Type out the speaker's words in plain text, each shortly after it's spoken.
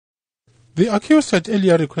The accused had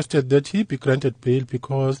earlier requested that he be granted bail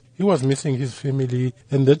because he was missing his family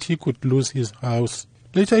and that he could lose his house.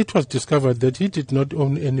 Later it was discovered that he did not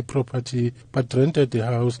own any property but rented the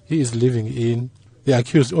house he is living in. The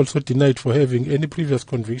accused also denied for having any previous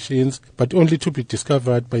convictions, but only to be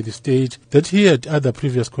discovered by the state that he had other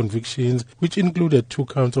previous convictions, which included 2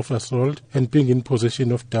 counts of assault and being in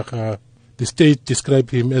possession of dagga. The state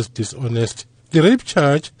described him as dishonest. The rape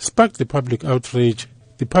charge sparked the public outrage.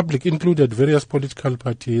 The public included various political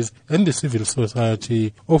parties and the civil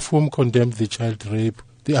society, of whom condemned the child rape.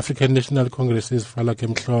 The African National Congress's Falake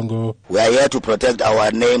Mhlongo. We are here to protect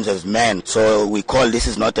our names as men, so we call this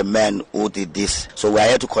is not a man who did this. So we are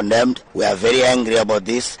here to condemn. We are very angry about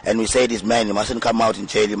this, and we say this man, he mustn't come out in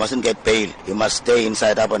jail, he mustn't get bail, he must stay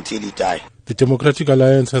inside up until he dies. The Democratic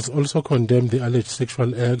Alliance has also condemned the alleged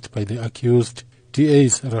sexual act by the accused.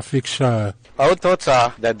 DA's Rafiq Shah. Our thoughts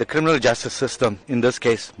are that the criminal justice system in this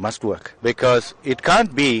case must work, because it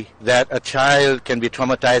can't be that a child can be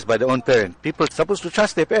traumatized by their own parent. People are supposed to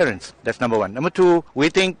trust their parents. That's number one. Number two, we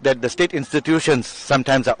think that the state institutions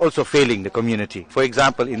sometimes are also failing the community. For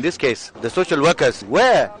example, in this case, the social workers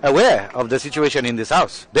were aware of the situation in this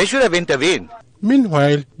house. They should have intervened.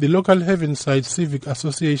 Meanwhile, the local Heavenside Civic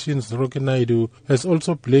Association's Roque Naidu has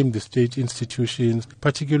also blamed the state institutions,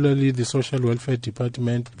 particularly the Social Welfare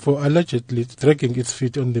Department, for allegedly dragging its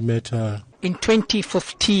feet on the matter. In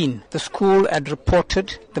 2015, the school had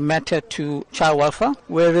reported the matter to child welfare,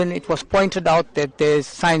 wherein it was pointed out that there's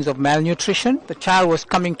signs of malnutrition. The child was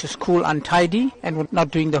coming to school untidy and not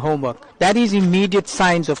doing the homework. That is immediate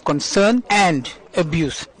signs of concern and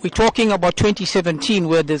abuse. We're talking about 2017,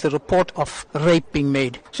 where there's a report of rape being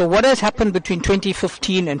made. So what has happened between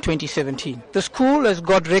 2015 and 2017? The school has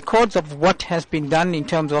got records of what has been done in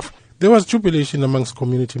terms of. There was jubilation amongst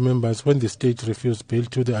community members when the state refused bail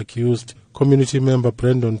to the accused. Community member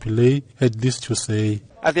Brandon Pillay had this to say.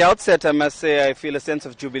 At the outset, I must say I feel a sense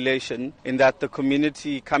of jubilation in that the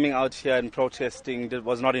community coming out here and protesting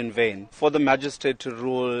was not in vain. For the magistrate to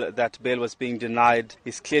rule that bail was being denied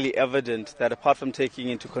is clearly evident that apart from taking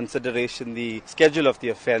into consideration the schedule of the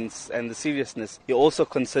offence and the seriousness, he also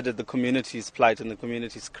considered the community's plight and the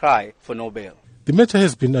community's cry for no bail. The matter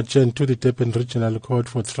has been adjourned to the Durban Regional Court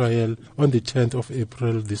for trial on the 10th of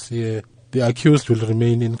April this year. The accused will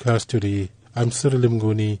remain in custody. I'm Cyril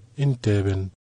Mnguni in Durban.